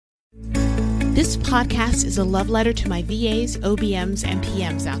This podcast is a love letter to my VAs, OBMs, and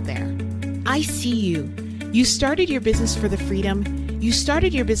PMs out there. I see you. You started your business for the freedom. You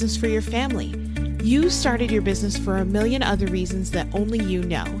started your business for your family. You started your business for a million other reasons that only you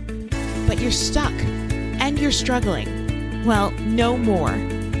know. But you're stuck and you're struggling. Well, no more.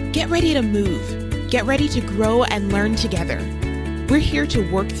 Get ready to move. Get ready to grow and learn together. We're here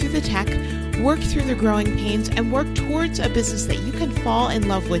to work through the tech, work through the growing pains, and work towards a business that you can fall in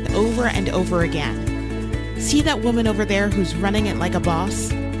love with over and over again. See that woman over there who's running it like a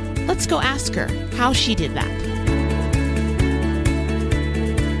boss? Let's go ask her how she did that.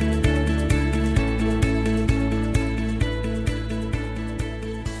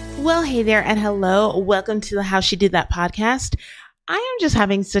 Well, hey there and hello. Welcome to the How She Did That podcast. I am just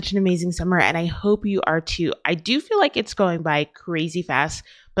having such an amazing summer and I hope you are too. I do feel like it's going by crazy fast,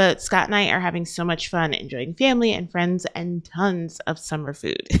 but Scott and I are having so much fun enjoying family and friends and tons of summer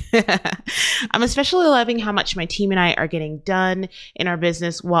food. I'm especially loving how much my team and I are getting done in our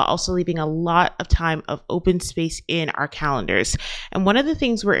business while also leaving a lot of time of open space in our calendars. And one of the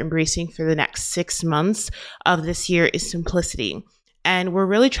things we're embracing for the next 6 months of this year is simplicity. And we're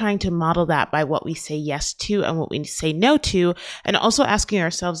really trying to model that by what we say yes to and what we say no to, and also asking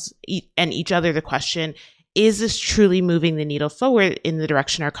ourselves and each other the question, is this truly moving the needle forward in the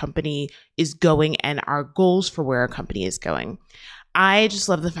direction our company is going and our goals for where our company is going? I just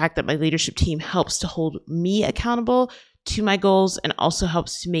love the fact that my leadership team helps to hold me accountable to my goals and also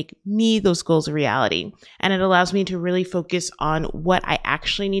helps to make me those goals a reality. And it allows me to really focus on what I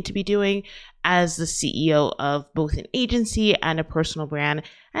actually need to be doing as the CEO of both an agency and a personal brand.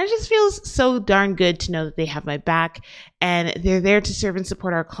 And it just feels so darn good to know that they have my back and they're there to serve and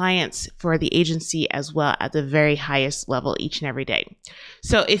support our clients for the agency as well at the very highest level each and every day.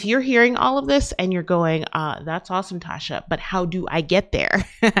 So if you're hearing all of this and you're going, that's awesome, Tasha, but how do I get there?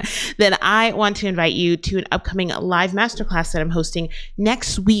 Then I want to invite you to an upcoming live masterclass that I'm hosting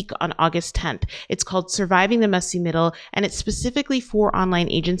next week on August 10th. It's called Surviving the Messy Middle, and it's specifically for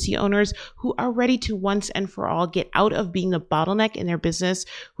online agency owners who are ready to once and for all get out of being the bottleneck in their business,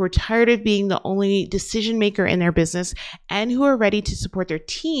 who are tired of being the only decision maker in their business, and who are ready to support their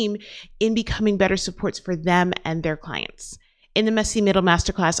team in becoming better supports for them and their clients. In the Messy Middle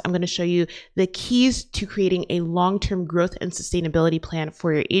Masterclass, I'm going to show you the keys to creating a long-term growth and sustainability plan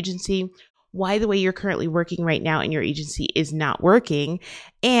for your agency, why the way you're currently working right now in your agency is not working,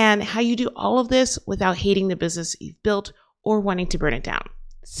 and how you do all of this without hating the business you've built or wanting to burn it down.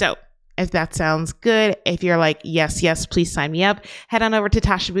 So if that sounds good, if you're like, yes, please sign me up, head on over to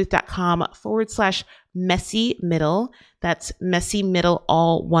tashabooth.com/messy middle. That's messy middle,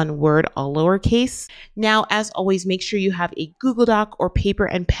 all one word, all lowercase. Now, as always, make sure you have a Google Doc or paper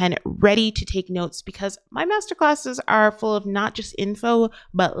and pen ready to take notes because my masterclasses are full of not just info,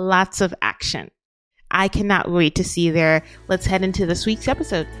 but lots of action. I cannot wait to see you there. Let's head into this week's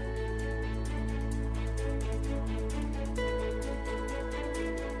episode.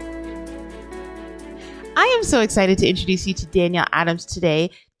 I am so excited to introduce you to Danielle Adams today.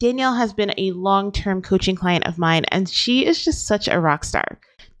 Danielle has been a long-term coaching client of mine, and she is just such a rock star.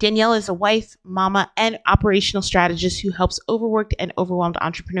 Danielle is a wife, mama, and operational strategist who helps overworked and overwhelmed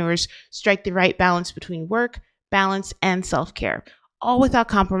entrepreneurs strike the right balance between work, balance, and self-care, all without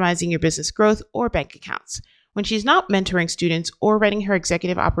compromising your business growth or bank accounts. When she's not mentoring students or running her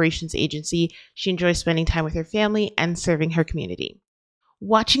executive operations agency, she enjoys spending time with her family and serving her community.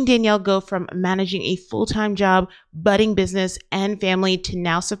 Watching Danielle go from managing a full-time job, budding business, and family to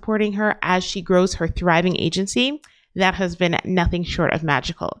now supporting her as she grows her thriving agency, that has been nothing short of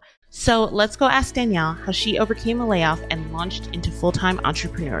magical. So let's go ask Danielle how she overcame a layoff and launched into full-time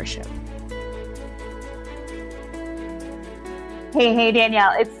entrepreneurship. Hey,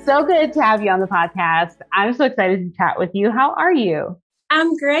 Danielle. It's so good to have you on the podcast. I'm so excited to chat with you. How are you?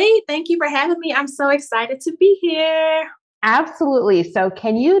 I'm great. Thank you for having me. I'm so excited to be here. Absolutely. So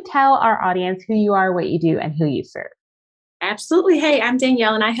can you tell our audience who you are, what you do, and who you serve? Absolutely. Hey, I'm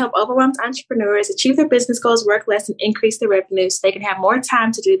Danielle, and I help overwhelmed entrepreneurs achieve their business goals, work less, and increase their revenue so they can have more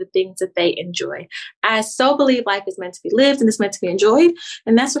time to do the things that they enjoy. I so believe life is meant to be lived and it's meant to be enjoyed.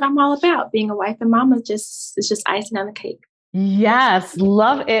 And that's what I'm all about. Being a wife and mama is just icing on the cake. Yes.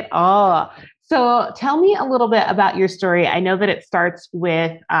 Love it all. So tell me a little bit about your story. I know that it starts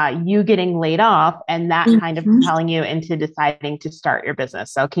with you getting laid off and that kind of propelling you into deciding to start your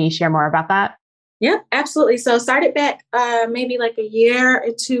business. So can you share more about that? Yeah, absolutely. So started back maybe like a year or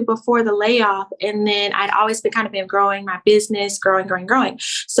two before the layoff. And then I'd always been kind of been growing my business, growing.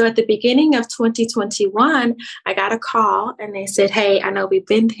 So at the beginning of 2021, I got a call and they said, hey, I know we've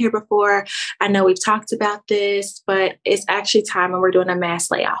been here before. I know we've talked about this, but it's actually time and we're doing a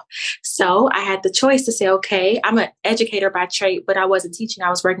mass layoff. So I had the choice to say, okay, I'm an educator by trade, but I wasn't teaching. I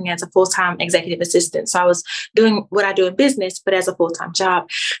was working as a full-time executive assistant. So I was doing what I do in business, but as a full-time job.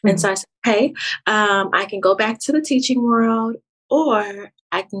 Mm-hmm. And so I said, hey, I can go back to the teaching world or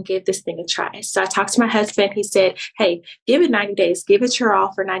I can give this thing a try. So I talked to my husband. He said, hey, give it 90 days, give it your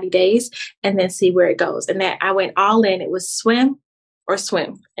all for 90 days and then see where it goes. And that I went all in. It was swim or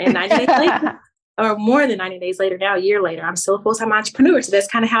swim. And 90 days later, or more than 90 days later, now a year later, I'm still a full-time entrepreneur. So that's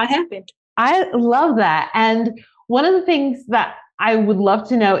kind of how it happened. I love that. And one of the things that I would love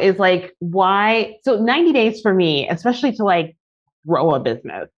to know is like, why, so 90 days for me, especially to like grow a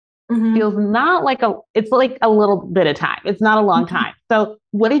business, feels not like it's like a little bit of time. It's not a long time. So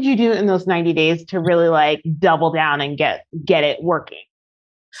what did you do in those 90 days to really like double down and get it working?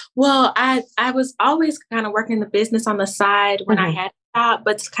 Well, I was always kind of working the business on the side when I had a job,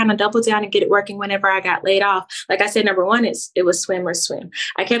 but to kind of double down and get it working whenever I got laid off. Like I said, number one, it was swim or swim.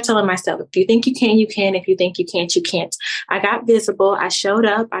 I kept telling myself, if you think you can, you can. If you think you can't, you can't. I got visible. I showed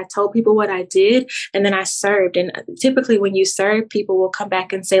up. I told people what I did, and then I served. And typically when you serve, people will come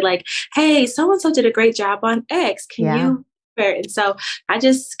back and say like, hey, so-and-so did a great job on X. Can you? And so I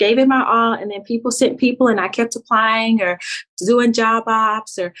just gave it my all, and then people sent people and I kept applying or doing job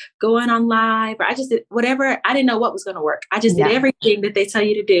ops or going on live, or I just did whatever. I didn't know what was going to work. I just did everything that they tell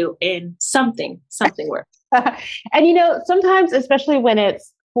you to do, and something worked. And you know, sometimes, especially when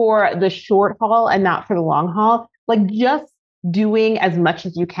it's for the short haul and not for the long haul, like just doing as much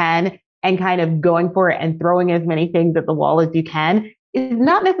as you can and kind of going for it and throwing as many things at the wall as you can is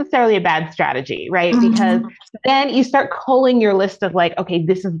not necessarily a bad strategy, right? Because then you start culling your list of like, okay,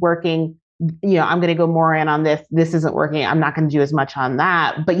 this is working. You know, I'm going to go more in on this. This isn't working. I'm not going to do as much on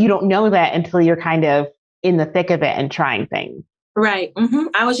that. But you don't know that until you're kind of in the thick of it and trying things. Right.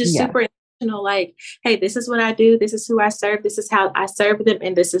 I was just super intentional, like, hey, this is what I do. This is who I serve. This is how I serve them.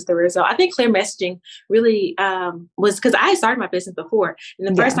 And this is the result. I think clear messaging really was because I started my business before. In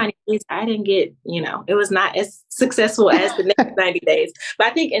the first 90 days, I didn't get, it was not as successful as the next 90 days. But I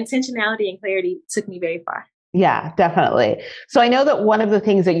think intentionality and clarity took me very far. Yeah, definitely. So I know that one of the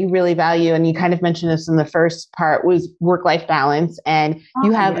things that you really value, and you kind of mentioned this in the first part, was work-life balance. And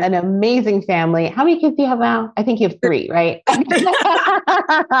you have an amazing family. How many kids do you have now? I think you have 3, right?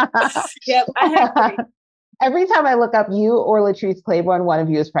 Yep, I have 3. Every time I look up you or Latrice Claiborne, one of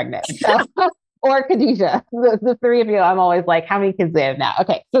you is pregnant. So, or Khadijah, the 3 of you, I'm always like, how many kids do they have now?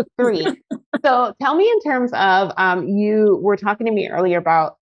 Okay, so 3. So tell me in terms of, you were talking to me earlier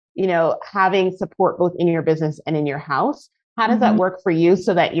about having support both in your business and in your house. How does that work for you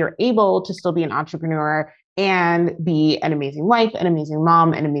so that you're able to still be an entrepreneur and be an amazing wife, an amazing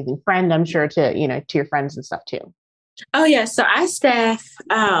mom, an amazing friend, I'm sure to your friends and stuff too? Oh yeah. So I staff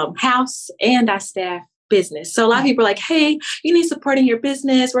house and I staff business. So a lot of people are like, hey, you need support in your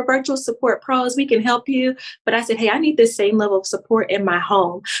business. We're virtual support pros. We can help you. But I said, hey, I need this same level of support in my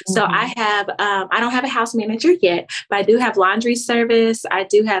home. So I have, I don't have a house manager yet, but I do have laundry service. I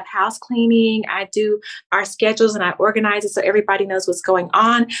do have house cleaning. I do our schedules and I organize it so everybody knows what's going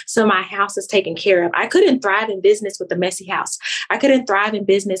on. So my house is taken care of. I couldn't thrive in business with a messy house. I couldn't thrive in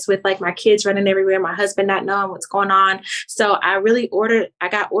business with like my kids running everywhere, my husband not knowing what's going on. So I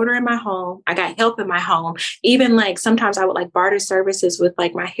got order in my home. I got help in my home. Even like sometimes I would like barter services with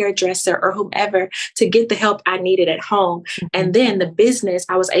like my hairdresser or whomever to get the help I needed at home. And then the business,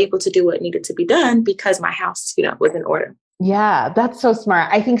 I was able to do what needed to be done because my house, was in order. Yeah, that's so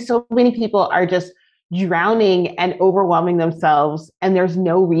smart. I think so many people are just drowning and overwhelming themselves. And there's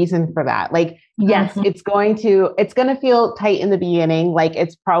no reason for that. Like, yes, it's going to feel tight in the beginning. Like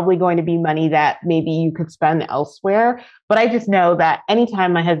it's probably going to be money that maybe you could spend elsewhere. But I just know that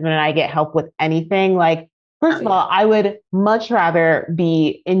anytime my husband and I get help with anything, like, first of all, I would much rather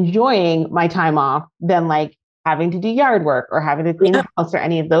be enjoying my time off than like having to do yard work or having to clean the house or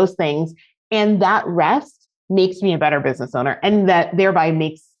any of those things. And that rest makes me a better business owner. And that thereby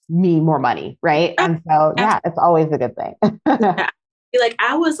makes me more money. Right. And so, it's always a good thing. Like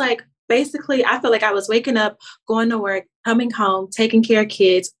I was like, basically, I felt like I was waking up, going to work, coming home, taking care of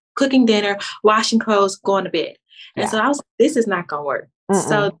kids, cooking dinner, washing clothes, going to bed. And so I was like, this is not going to work.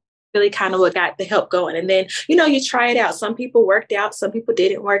 So really kind of what got the help going. And then, you try it out. Some people worked out, some people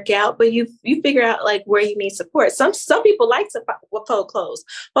didn't work out, but you figure out like where you need support. Some people like to fold clothes.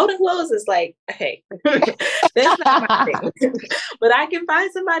 Folding clothes is like, hey, that's not my thing. But I can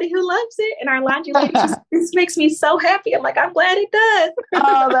find somebody who loves it. And our laundry lady, this makes me so happy. I'm like, I'm glad it does.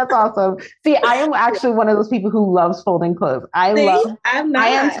 Oh, that's awesome. See, I am actually one of those people who loves folding clothes. I am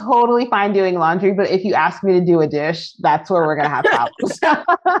totally fine doing laundry, but if you ask me to do a dish, that's where we're going to have problems.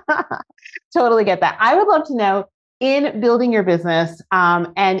 Totally get that. I would love to know, in building your business,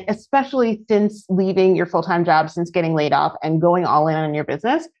 and especially since leaving your full-time job, since getting laid off and going all in on your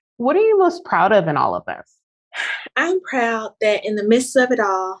business, what are you most proud of in all of this? I'm proud that in the midst of it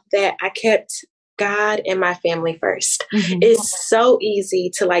all, that I kept God and my family first. Mm-hmm. It's so easy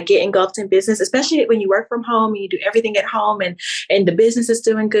to like get engulfed in business, especially when you work from home and you do everything at home, and the business is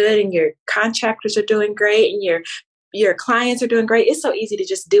doing good and your contractors are doing great and your clients are doing great. It's so easy to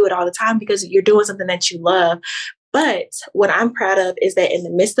just do it all the time because you're doing something that you love. But what I'm proud of is that in the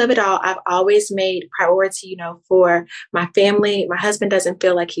midst of it all, I've always made priority, for my family. My husband doesn't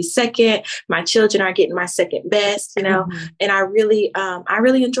feel like he's second. My children are getting my second best, mm-hmm. And I really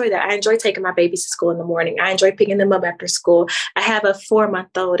enjoy that. I enjoy taking my babies to school in the morning. I enjoy picking them up after school. I have a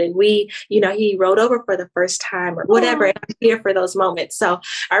 4-month-old and he rolled over for the first time or whatever. And I'm here for those moments. So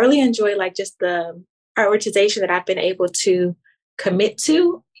I really enjoy like just the prioritization that I've been able to commit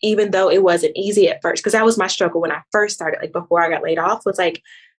to, even though it wasn't easy at first, because that was my struggle when I first started, like before I got laid off, was like,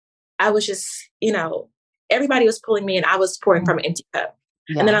 I was just, everybody was pulling me and I was pouring from an empty cup.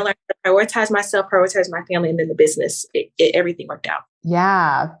 Yeah. And then I learned to prioritize myself, prioritize my family, and then the business, everything worked out.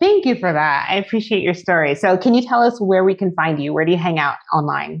 Yeah. Thank you for that. I appreciate your story. So can you tell us where we can find you? Where do you hang out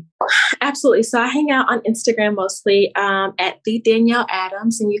online? Absolutely. So I hang out on Instagram mostly at the Danielle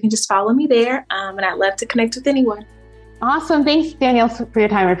Adams, and you can just follow me there. And I'd love to connect with anyone. Awesome. Thanks, Danielle, for your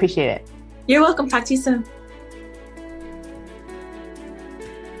time. I appreciate it. You're welcome. Talk to you soon.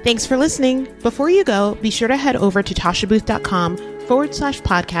 Thanks for listening. Before you go, be sure to head over to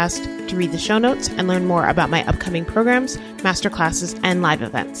tashabooth.com/podcast to read the show notes and learn more about my upcoming programs, masterclasses, and live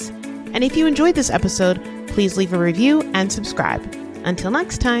events. And if you enjoyed this episode, please leave a review and subscribe. Until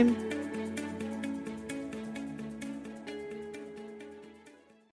next time.